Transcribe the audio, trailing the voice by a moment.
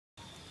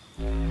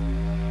So,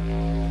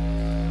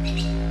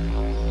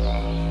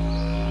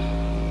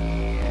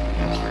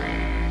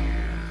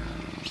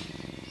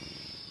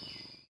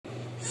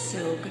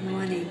 good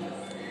morning.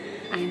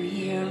 I'm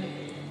here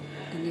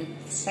on the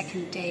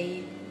second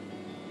day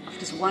of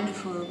this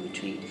wonderful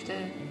retreat of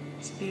the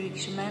Spirit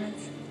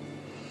Shamans.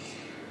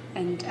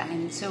 And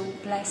I'm so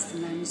blessed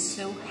and I'm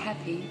so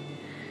happy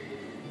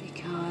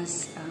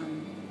because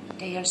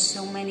there are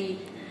so many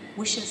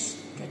wishes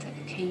that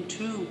came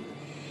true.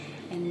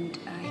 And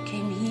I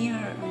came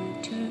here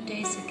 2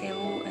 days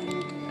ago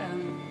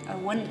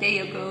and 1 day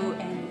ago,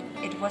 and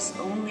it was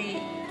only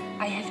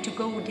I have to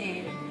go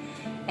there.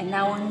 And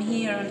now I'm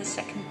here on the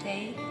second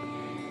day,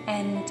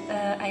 and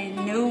I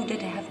know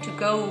that I have to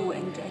go.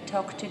 And I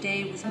talked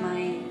today with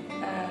my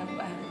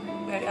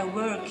where I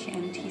work,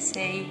 and he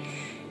say,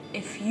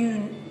 if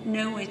you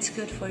know it's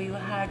good for your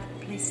heart,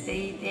 please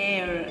stay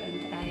there,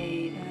 and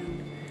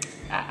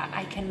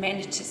I can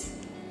manage this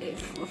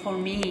for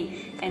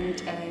me,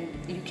 and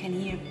you can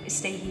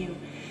stay here.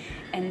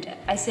 And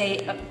I say,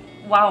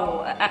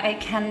 wow, I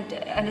can't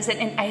understand,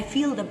 and I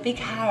feel the big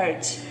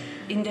heart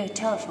in the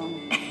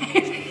telephone.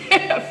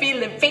 I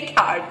feel a big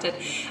heart,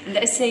 and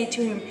I say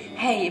to him,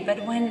 hey,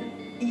 but when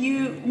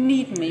you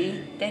need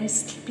me, then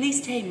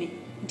please tell me.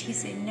 And he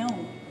said,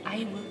 no,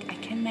 I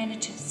can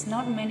manage it. It's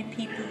not many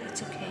people,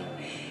 it's okay.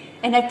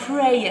 And I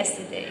pray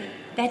yesterday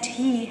that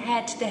he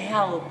had the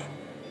help,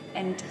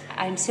 and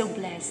I'm so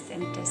blessed.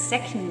 And the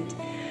second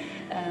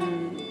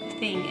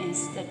thing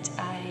is that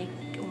I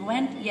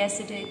went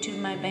yesterday to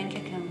my bank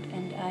account,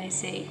 and I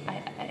say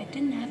I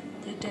didn't have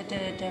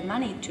the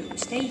money to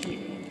stay here,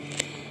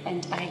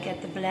 and I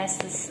get the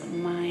blessings.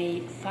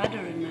 My father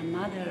and my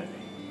mother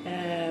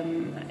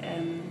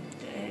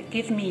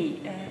give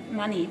me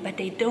money, but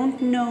they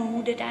don't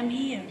know that I'm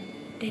here.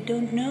 They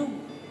don't know.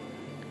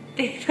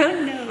 They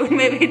don't know.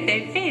 Maybe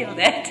they feel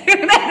that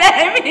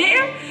I'm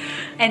here.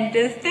 And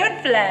the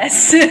third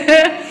bless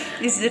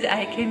is that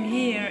I came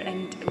here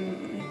and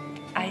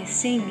I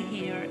sing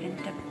here, and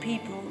the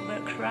people were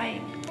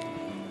crying.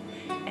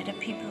 And the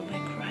people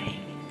were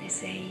crying. They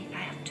say, I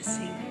have to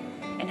sing.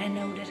 And I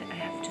know that I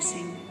have to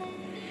sing.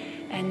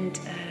 And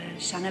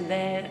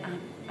Zhannabelle,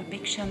 a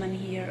big shaman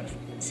here of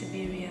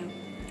Siberia,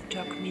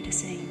 taught me the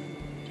same,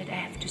 that I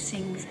have to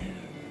sing with her.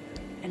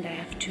 And I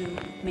have to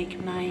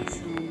make my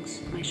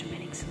songs, my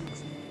shamanic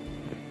songs.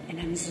 And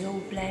I'm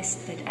so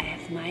blessed that I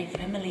have my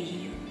family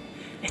here.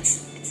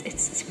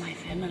 It's my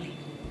family.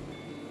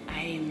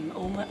 I'm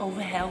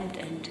overwhelmed,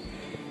 and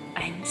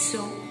I'm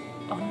so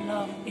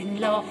in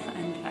love,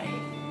 and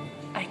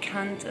I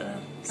can't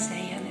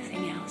say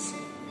anything else.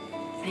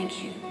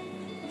 Thank you,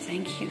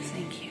 thank you,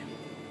 thank you.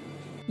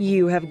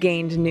 You have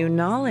gained new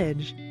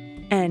knowledge,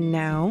 and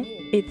now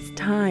it's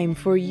time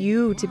for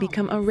you to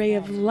become a ray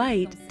of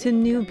light to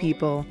new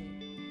people.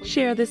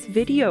 Share this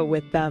video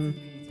with them.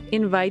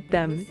 Invite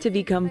them to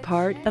become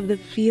part of the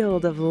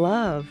field of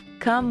love.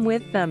 Come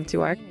with them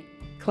to our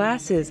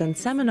classes and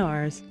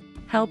seminars.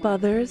 Help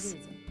others,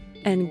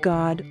 and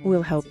God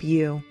will help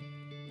you.